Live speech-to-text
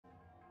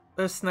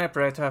The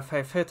Snipewriter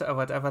 5 hit, or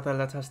whatever the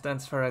letter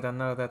stands for, I don't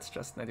know, that's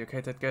just an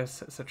educated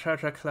guess. It's a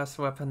charger class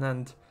weapon,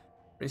 and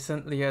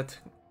recently it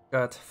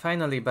got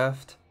finally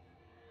buffed.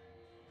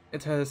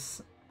 It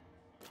has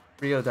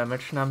real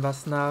damage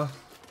numbers now.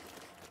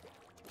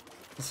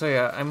 So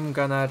yeah, I'm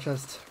gonna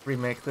just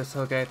remake this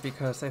whole guide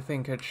because I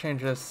think it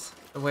changes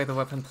the way the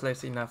weapon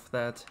plays enough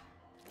that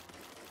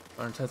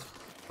warranted.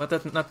 What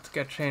did not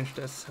get changed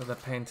is the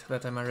paint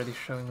that I'm already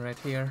showing right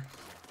here.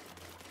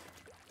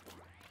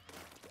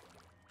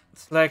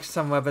 It's like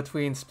somewhere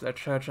between Split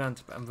Charge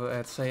and Bamboo,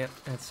 I'd say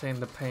in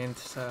the paint.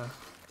 So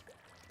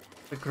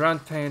the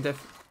ground paint,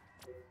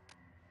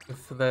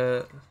 if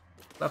the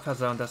buffer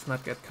zone does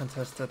not get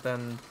contested,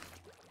 then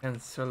can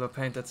solo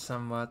paint it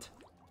somewhat.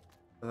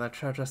 The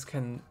chargers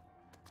can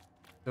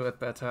do it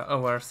better,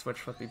 or worse,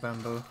 which would be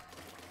Bamboo.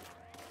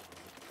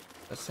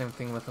 The same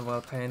thing with the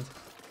wall paint.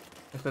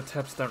 If the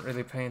tabs don't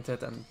really paint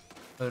it and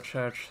full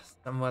charge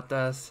somewhat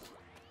does.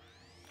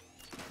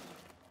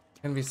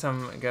 Can be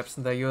some gaps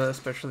in there. You'll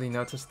especially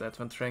notice that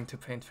when trying to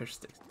paint fish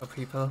sticks for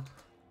people.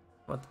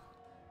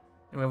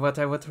 What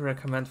I would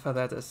recommend for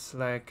that is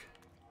like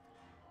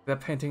they're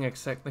painting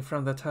exactly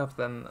from the top,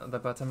 then the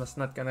bottom is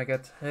not gonna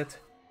get hit.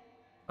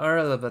 Or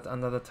a little bit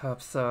under the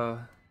top, so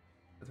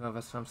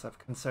whoever's thumbs up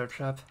can search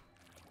up.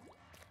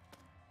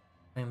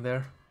 I'm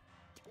there.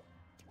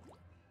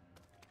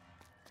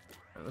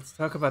 Let's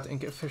talk about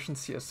ink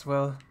efficiency as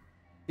well.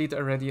 Lead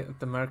already at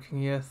the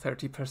marking here,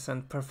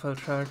 30% per full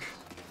charge.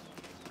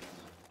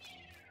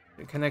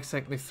 You can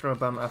exactly throw a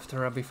bomb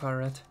after or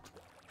before it.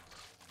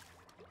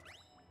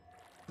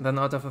 Then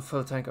out of a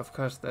full tank, of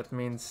course, that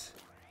means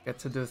you get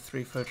to do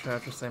 3 full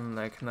charges. I'm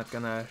like not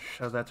gonna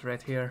show that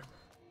right here.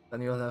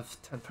 Then you'll have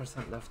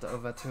 10% left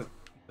over to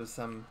do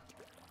some...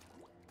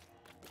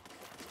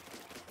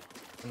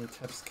 How many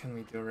taps can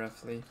we do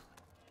roughly?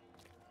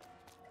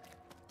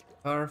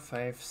 4,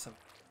 5,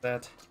 something like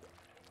that.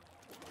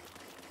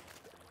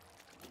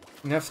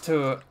 You have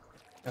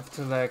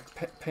to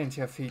like paint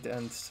your feet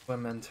and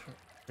swim and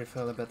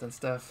refill a bit and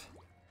stuff.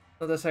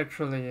 So that's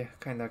actually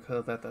kinda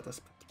cool that that is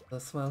possible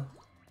as well.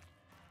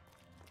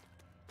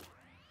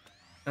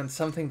 And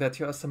something that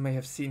you also may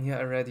have seen here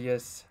already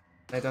is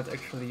I don't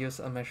actually use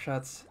all my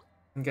shots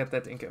and get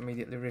that ink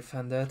immediately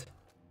refunded.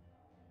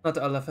 Not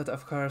all of it,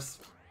 of course.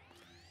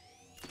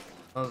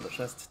 I'll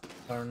just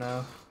for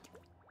now.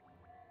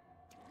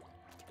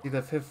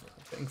 The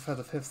ink for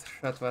the 5th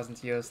shot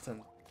wasn't used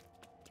and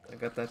I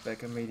got that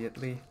back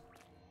immediately.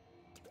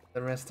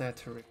 The rest I had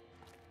to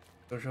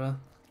usual.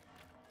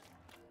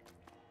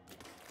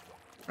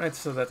 Right,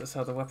 so that is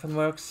how the weapon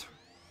works.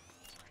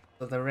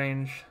 So the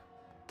range,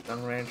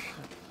 long range,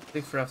 I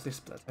believe roughly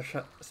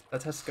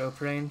splatter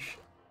scope range.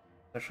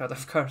 The shot,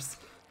 of course.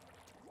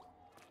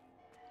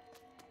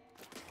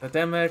 The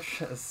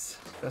damage is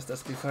just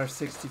as before,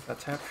 60 for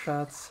tap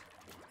shots.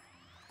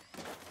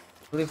 I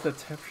believe the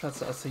tap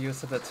shots also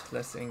use a bit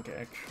less ink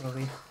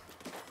actually.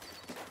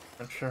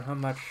 Not sure how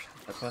much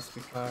that was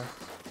before.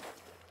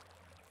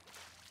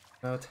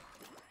 Note.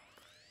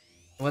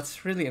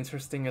 What's really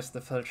interesting is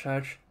the full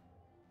charge.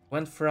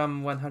 Went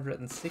from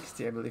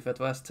 160, I believe it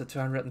was, to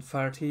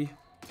 240.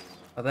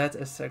 Well, that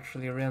is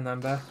actually a real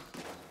number.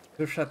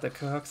 2-shot the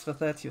cohocks with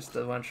that, you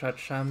still 1-shot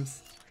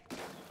shams.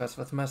 Because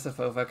with massive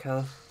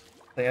overkill.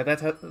 So yeah,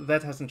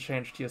 that hasn't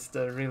changed. You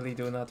still really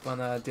do not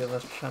wanna deal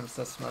with shams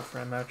so small for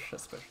a match,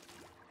 especially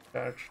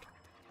charged.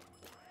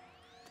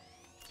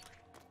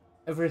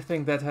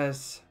 Everything that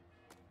has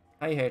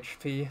high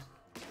HP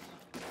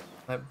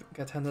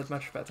get handled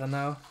much better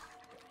now.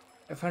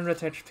 500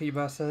 HP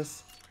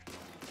bosses.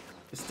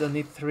 You still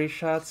need 3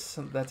 shots,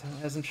 that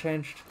hasn't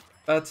changed,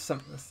 but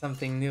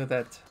something new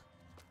that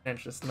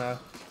changes now.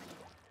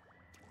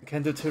 You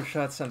can do 2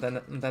 shots and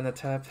then a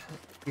tap.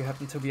 If you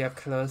happen to be up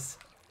close,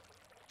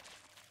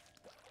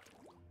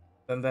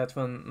 then that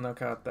will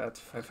knock out that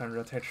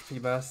 500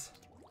 HP boss.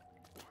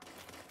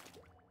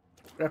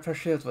 Grapple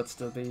shield would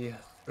still be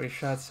 3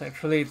 shots.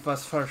 Actually, it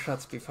was 4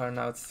 shots before,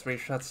 now it's 3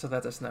 shots, so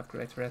that is an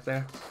upgrade right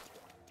there.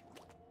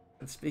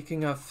 And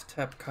speaking of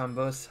tap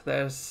combos,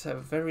 there's a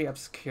very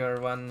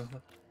obscure one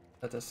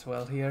that as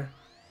well here.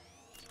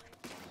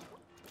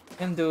 You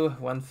can do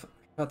 1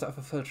 shot of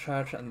a full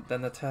charge and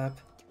then a tap.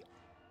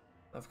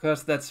 Of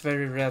course, that's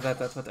very rare that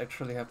that would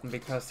actually happen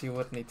because you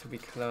would need to be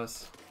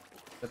close.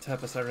 The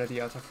tap is already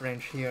out of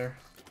range here.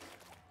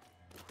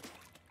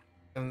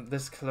 And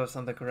this close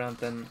on the ground,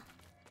 then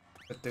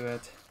you could do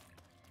it.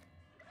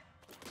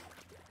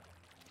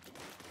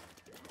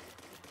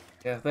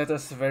 Yeah, that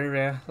is very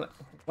rare.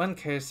 One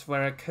case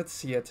where I could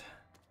see it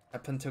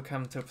happen to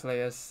come to play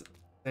is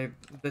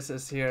this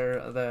is here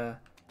the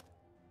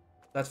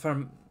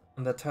platform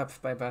on the top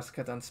by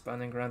basket on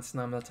spawning grounds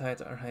normal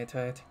tide or high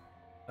tide.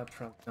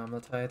 From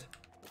normal tide.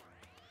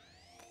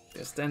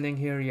 You're standing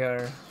here,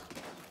 you're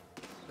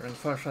throwing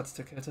 4 shots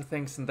to kill 2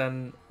 things, and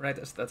then right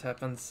as that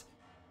happens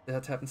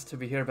to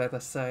be here by the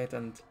side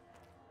and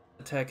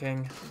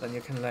attacking, then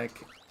you can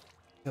like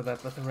kill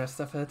that with the rest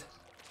of it.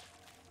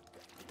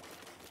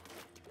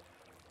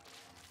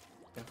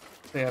 Yeah,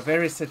 so yeah,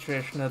 very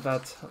situational,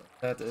 but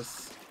that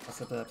is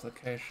possible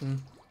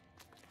application.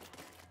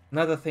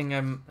 Another thing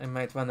I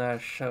might wanna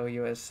show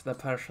you is the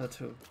partial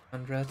to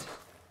 100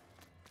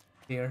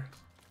 here.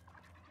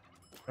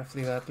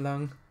 Roughly that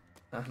long.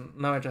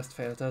 Now I just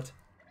failed it.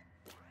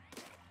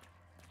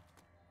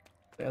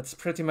 It's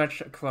pretty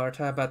much a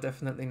quarter, but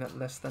definitely not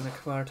less than a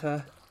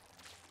quarter.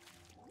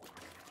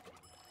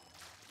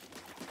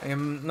 I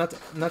am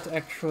not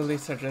actually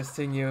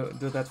suggesting you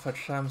do that for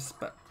champs,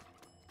 but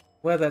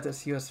where that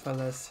is useful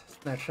is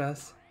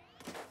snatchers.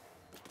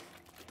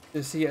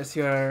 You see, as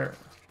you're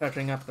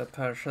charging up that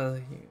partial,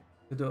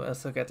 you do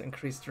also get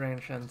increased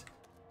range, and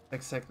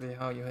exactly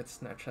how you hit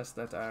snatchers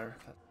that are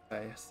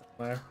by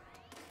somewhere.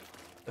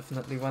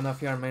 Definitely one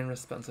of your main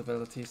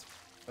responsibilities,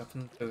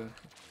 weapon to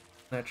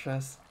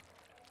snatchers.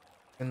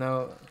 You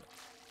know,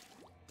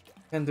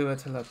 can do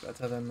it a lot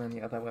better than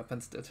many other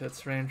weapons do to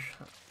its range.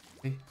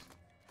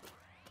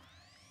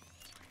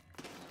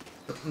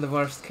 In the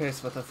worst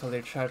case with a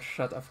fully charged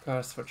shot, of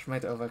course, which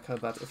might overkill,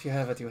 but if you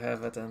have it, you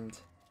have it, and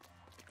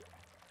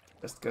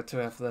just good to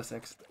have this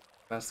extra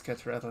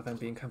basket rather than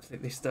being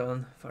completely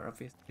stolen for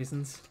obvious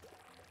reasons.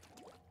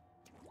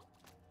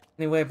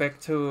 Anyway,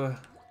 back to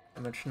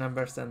damage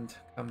numbers and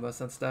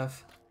combos and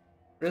stuff.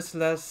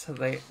 Bristlers,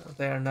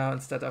 they are now,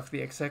 instead of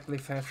the exactly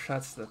 5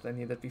 shots that they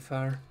needed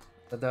before,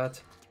 the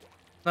dot,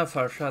 now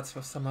 4 shots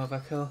with some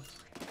overkill.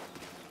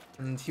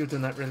 And you do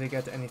not really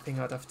get anything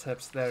out of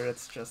tips there,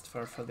 it's just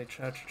for fully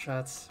charged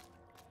shots.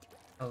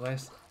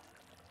 Always.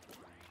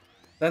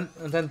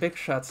 Then big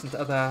shots and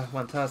other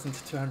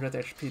 1200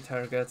 HP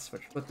targets,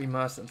 which would be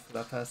Moss and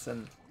Floppers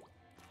in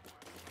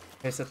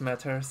case it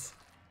matters.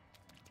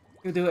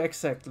 You do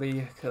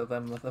exactly kill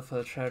them with a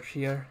full charge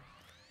here.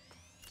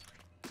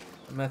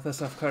 The math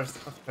is of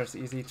course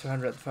easy,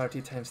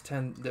 240 times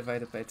 10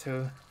 divided by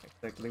 2,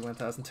 exactly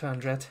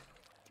 1200.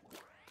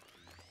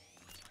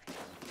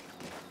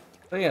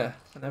 So yeah,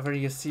 whenever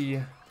you see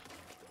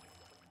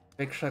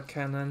big shot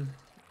cannon,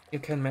 you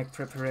can make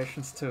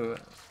preparations to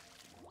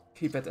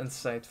keep it in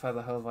sight for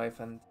the whole wave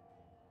and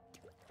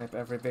snipe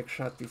every big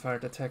shot before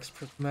it attacks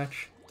pretty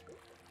much.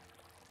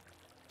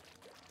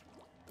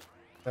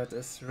 That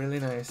is really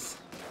nice.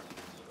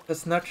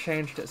 What's not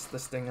changed is the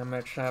Stinger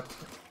matchup.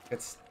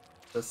 It's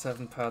the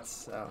 7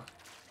 parts, so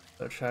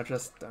the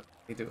charges don't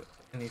really do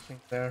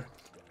anything there.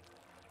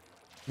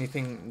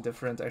 Anything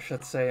different, I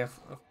should say.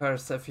 Of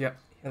course, if you're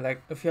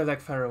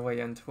like far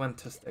away and want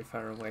to stay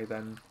far away,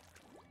 then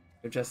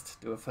you just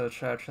do a full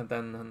charge and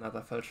then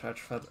another full charge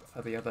for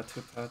the other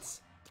 2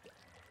 parts.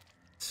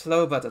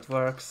 Slow, but it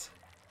works.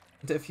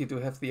 And if you do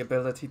have the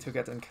ability to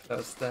get in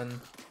close, then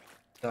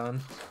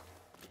done.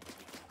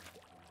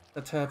 The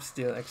tabs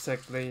deal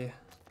exactly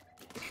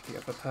HP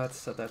of a part,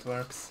 so that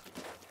works.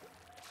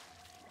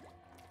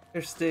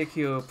 Your stick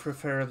you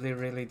preferably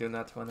really do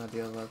not want to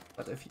deal with,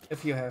 but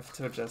if you have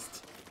to,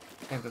 just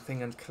aim the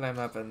thing and climb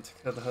up and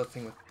kill the whole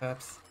thing with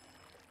tabs.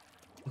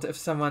 And if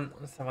someone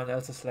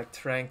else is like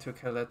trying to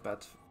kill it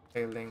but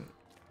failing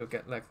to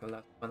get like the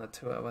last 1 or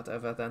 2 or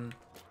whatever, then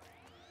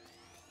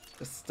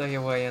just stay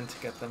away and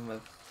get them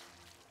with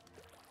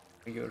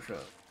the usual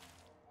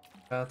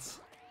shots.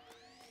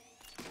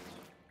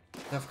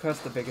 And of course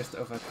the biggest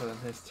overkill in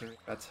history,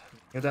 but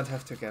you don't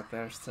have to get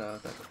there, so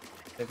that's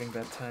saving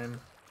that time.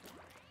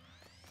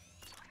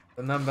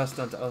 The numbers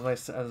don't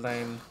always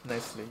align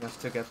nicely enough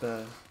to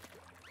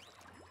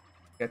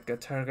get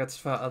good targets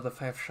for all the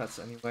 5 shots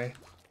anyway.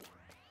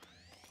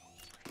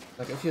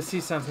 Like, if you see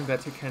something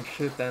that you can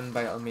shoot, then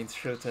by all means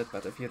shoot it,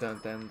 but if you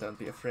don't, then don't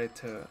be afraid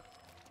to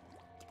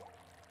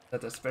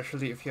that,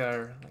 especially if you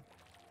are like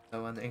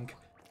low on ink.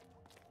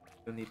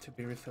 You need to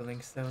be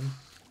refilling soon.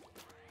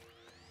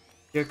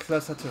 If you're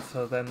closer to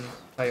fill, then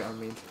by all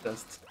means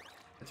just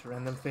hit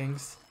random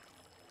things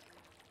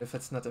if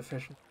it's not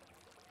efficient.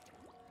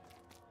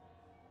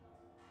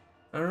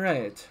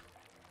 Alright.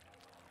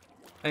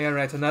 Oh, yeah,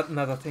 right,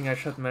 another thing I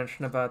should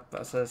mention about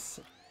bosses,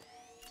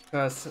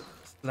 because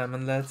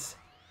Salmon lids.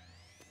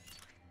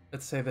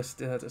 Let's say this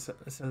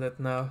is a lid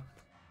now.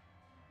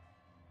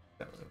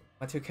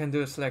 What you can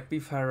do is like be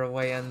far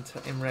away and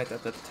aim right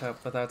at the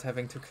top without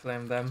having to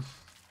climb them.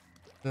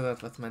 Do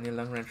that with many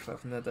long range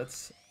weapons.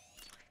 That's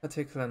a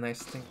particular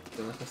nice thing to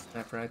do with the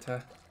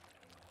Snipewriter.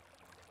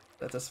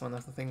 That is one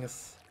of the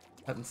things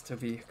happens to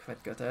be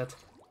quite good at.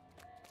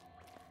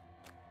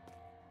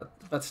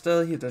 But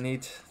still, you don't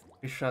need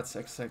 3 shots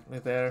exactly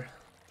there,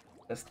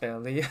 just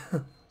barely.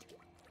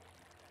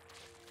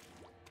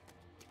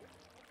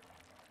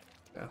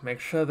 Make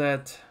sure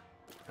that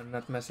I'm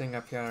not messing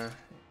up your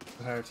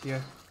heart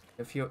here.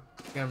 If you're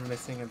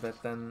missing a bit,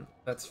 then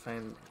that's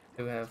fine.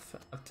 You have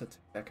up to 2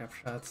 backup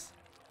shots.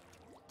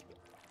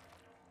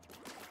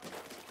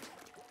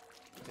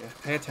 Yeah,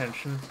 pay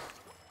attention.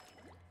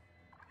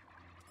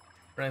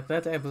 Right,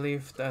 that I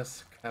believe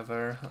does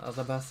cover all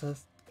the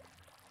bosses.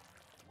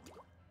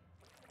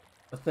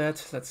 With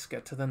that, let's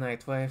get to the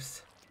night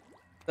waves.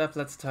 First up,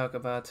 let's talk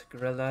about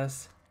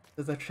gorillas.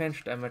 With the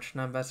changed damage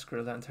numbers,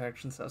 gorilla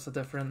interactions are also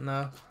different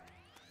now.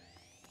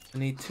 You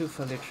need 2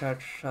 fully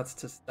charged shots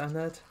to stun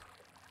it.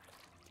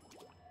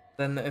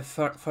 Then if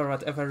for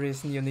whatever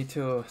reason you need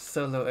to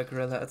solo a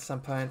gorilla at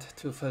some point,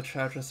 2 full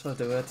charges will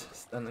do it,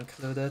 stun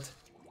included.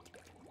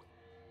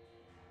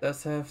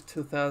 Does have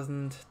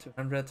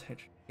 2200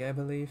 HP, I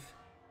believe.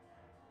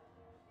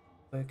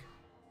 Quick.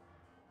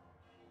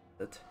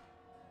 Oh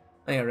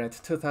yeah, right,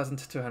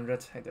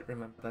 2200, I did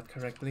remember that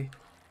correctly.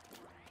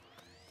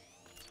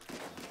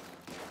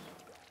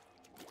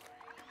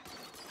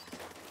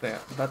 Yeah,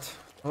 but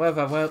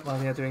however,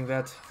 while you're doing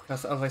that, of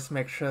course, always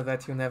make sure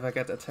that you never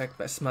get attacked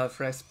by small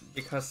frays,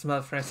 because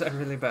small frays are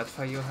really bad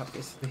for you,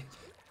 obviously.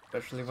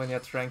 Especially when you're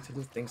trying to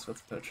do things with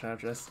full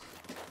charges.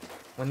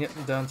 When you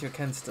don't, you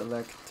can still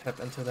like tap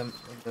into them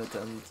a bit,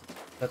 and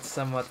that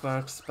somewhat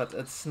works, but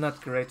it's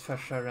not great for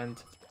sure,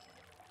 and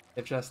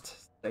you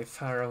just stay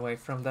far away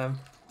from them.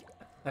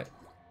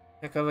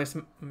 Like always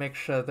make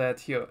sure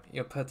that you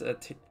put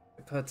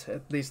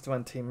at least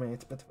one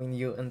teammate between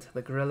you and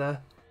the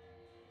gorilla.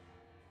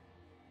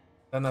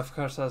 And of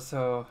course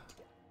also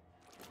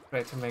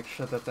try to make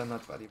sure that they're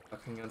not body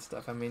blocking and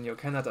stuff. I mean, you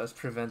cannot always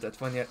prevent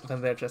it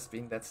when they're just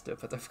being that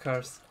stupid, of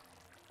course.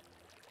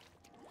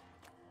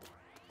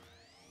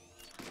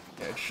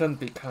 Yeah, it shouldn't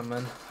be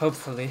common,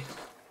 hopefully.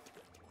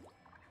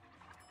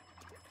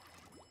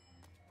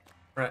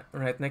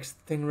 Right, next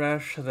thing,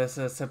 rush. This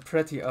is a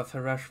pretty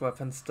awful rush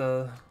weapon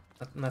still,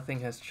 but nothing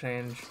has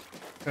changed.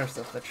 Curse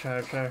of the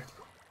charger.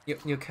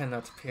 You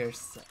cannot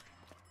pierce.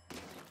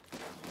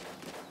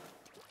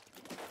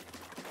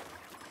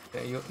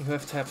 Yeah, you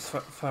have tabs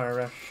for a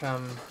rush,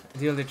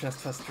 ideally just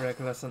for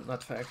stragglers and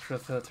not for actual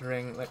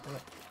filtering. Like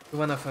you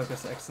wanna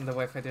focus X in the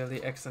wave,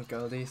 ideally X and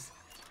goldies.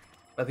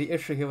 But the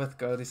issue here with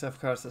goldies, of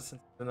course, is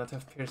since you do not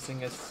have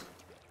piercing, is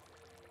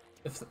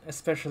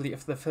especially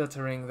if the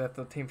filtering that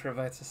the team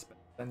provides is bad,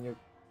 then you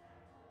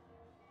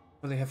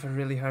really have a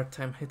really hard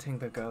time hitting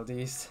the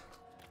goldies.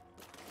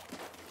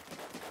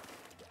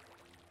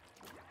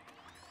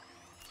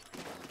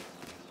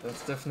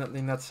 That's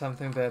definitely not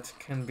something that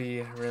can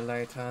be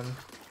relied on.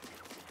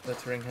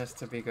 Filtering has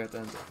to be good,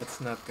 and if it's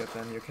not good,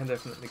 then you can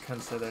definitely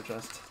consider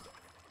just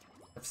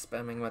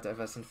spamming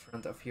whatever's in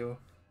front of you.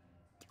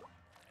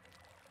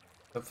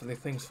 Hopefully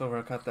things will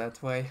work out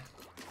that way.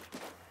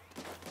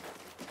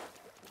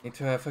 Need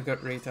to have a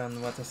good read on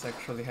what is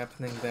actually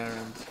happening there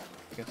and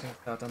figure things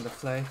out on the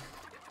fly.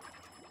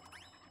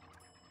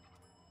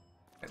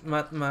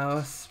 Mud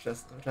mouse,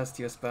 just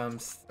use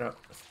bombs,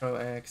 throw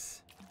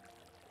eggs.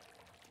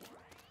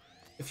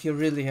 If you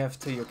really have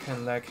to, you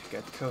can like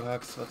get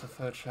cohogs with the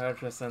full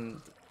charges and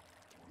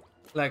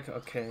like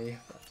okay.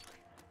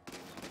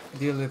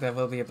 Ideally there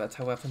will be a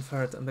better weapon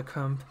for it in the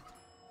comp.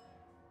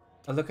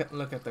 Look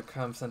at the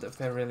comps, and if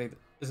there really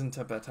isn't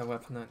a better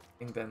weapon or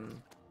anything,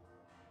 then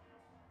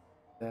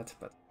that,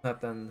 but not,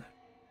 then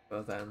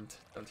well, then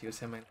don't use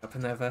your main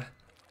weapon ever.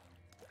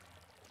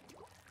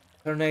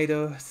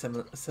 Tornado,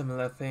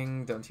 similar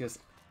thing. Don't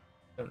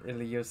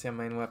really use your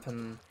main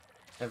weapon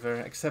ever,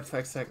 except for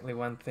exactly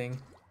one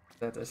thing.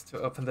 That is to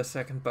open the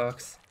second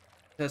box.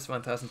 There's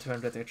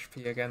 1200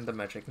 HP again, the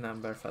magic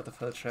number for the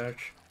full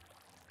charge.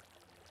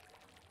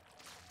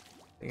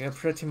 You're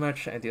pretty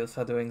much ideal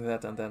for doing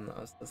that, and then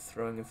also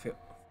throwing a few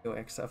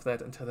X of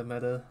that into the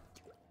middle.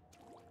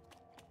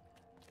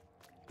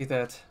 See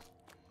that.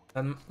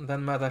 Then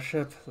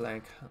Mothership,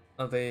 like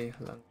the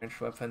long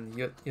range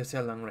weapon, use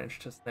your long range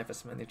to snipe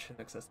as many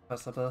Chinooks as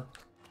possible.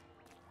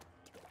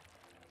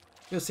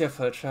 Use your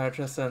full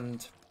charges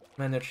and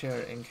manage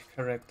your ink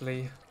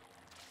correctly.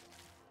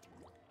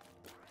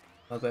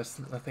 Well, there's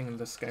nothing in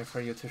the sky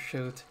for you to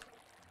shoot.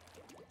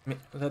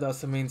 That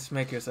also means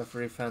make use of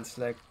refunds,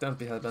 like don't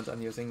be hellbent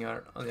on using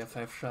all your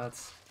 5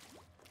 shots.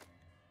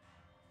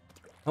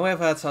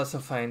 However, it's also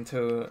fine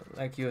to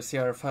like use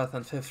your 4th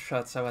and 5th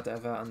shots or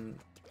whatever on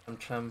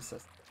chumps,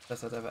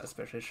 just whatever,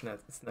 especially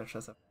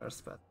snatchers of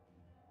course, but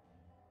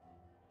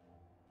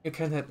you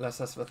can hit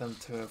lessers with them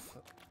too.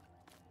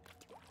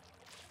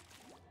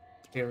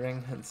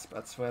 Hearing in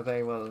spots where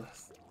they will.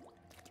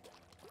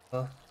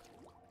 Well,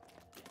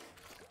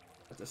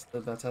 it is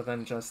still better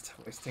than just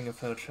wasting a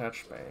full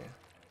charge by.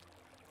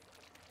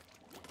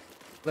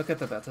 Look at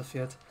the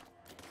battlefield.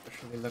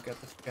 Especially look at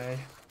this guy.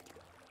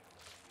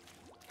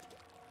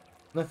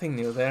 Nothing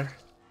new there.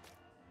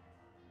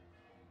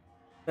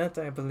 That,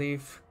 I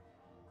believe,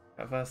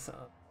 covers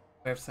on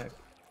website.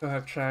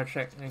 Cohort charge,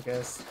 I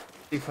guess,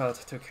 default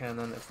to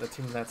cannon if the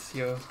team lets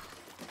you.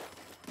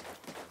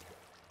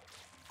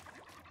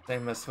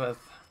 Same as with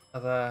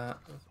other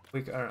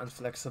weak or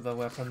unflexible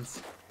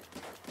weapons.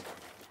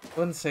 I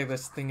wouldn't say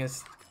this thing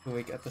is too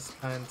weak at this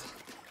point.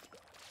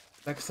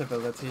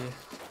 Flexibility.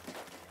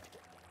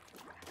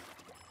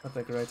 Not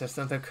the greatest,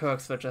 and the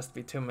cogs would just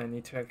be too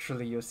many to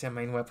actually use your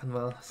main weapon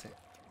well. So,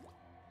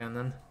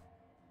 cannon.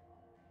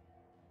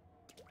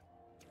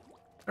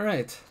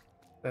 Alright,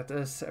 that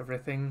is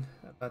everything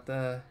about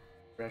the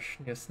fresh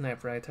new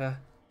Snipewriter.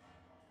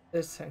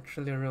 This is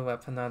actually a real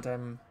weapon, and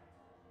I'm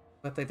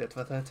what they did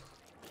with it.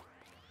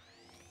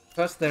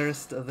 First, there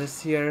is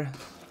this here.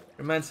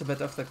 Reminds a bit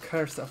of the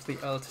curse of the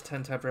old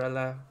tent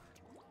umbrella,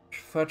 which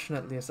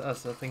fortunately is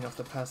also a thing of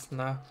the past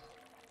now.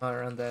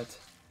 More on that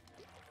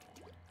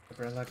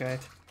Umbrella Guide.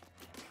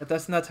 It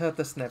does not hurt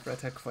the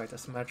Snipewriter quite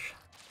as much.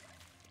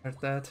 Hurt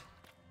that.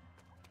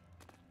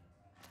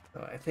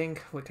 So I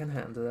think we can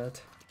handle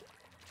that.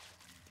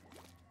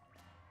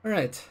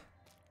 Alright.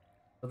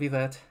 Will be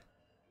that.